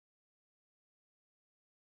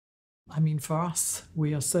I mean, for us,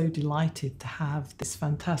 we are so delighted to have this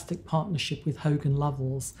fantastic partnership with Hogan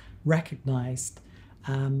Lovells recognised,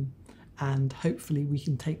 and hopefully we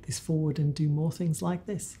can take this forward and do more things like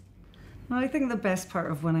this. Well, I think the best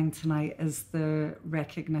part of winning tonight is the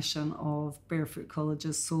recognition of Barefoot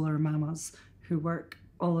College's solar mamas who work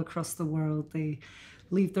all across the world. They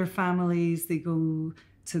leave their families, they go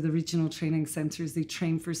to the regional training centres, they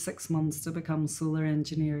train for 6 months to become solar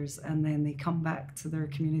engineers, and then they come back to their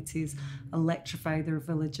communities, electrify their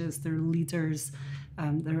villages, they're leaders,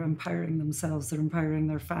 they're empowering themselves, they're empowering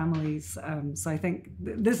their families. So I think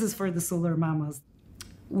this is for the solar mamas.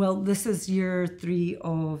 Well, this is year 3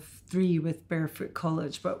 of 3 with Barefoot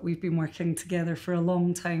College, but we've been working together for a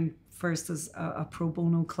long time, first as a pro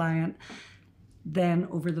bono client, then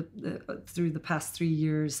over through the past 3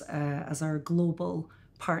 years as our global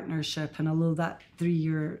partnership. And although that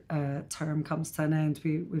 3-year term comes to an end,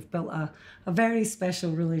 we've built a very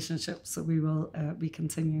special relationship, so we will be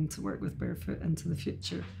continuing to work with Barefoot into the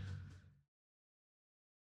future.